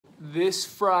This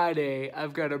Friday,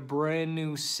 I've got a brand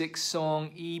new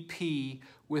 6-song EP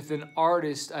with an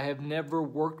artist I have never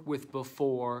worked with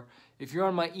before. If you're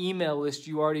on my email list,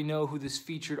 you already know who this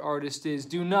featured artist is.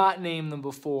 Do not name them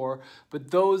before,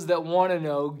 but those that want to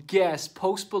know, guess,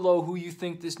 post below who you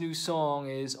think this new song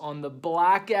is on the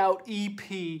Blackout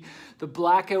EP, the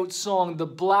Blackout song, the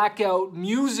Blackout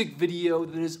music video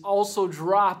that is also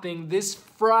dropping this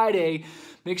Friday.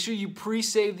 Make sure you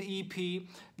pre-save the EP.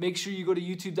 Make sure you go to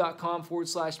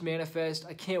youtube.com/manafest.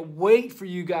 I can't wait for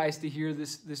you guys to hear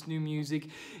this new music.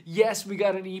 Yes, we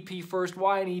got an EP first.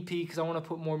 Why an EP? Because I want to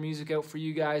put more music out for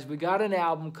you guys. We got an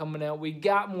album coming out. We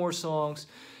got more songs.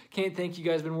 Can't thank you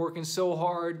guys. Been working so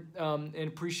hard and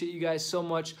appreciate you guys so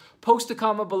much. Post a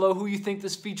comment below who you think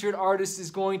this featured artist is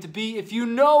going to be. If you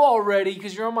know already,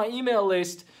 because you're on my email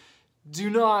list, do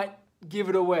not give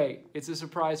it away. It's a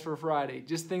surprise for Friday.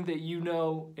 Just think that you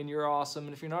know and you're awesome.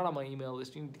 And if you're not on my email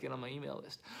list, you need to get on my email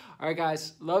list. All right,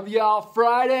 guys. Love y'all.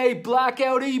 Friday,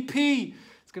 Blackout EP.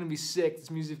 It's going to be sick. This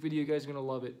music video, you guys are going to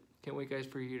love it. Can't wait, guys,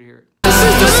 for you to hear it.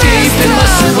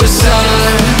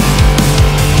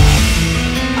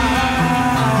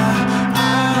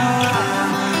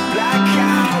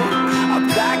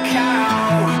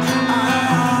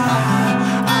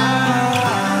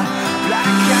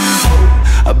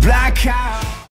 Blackout.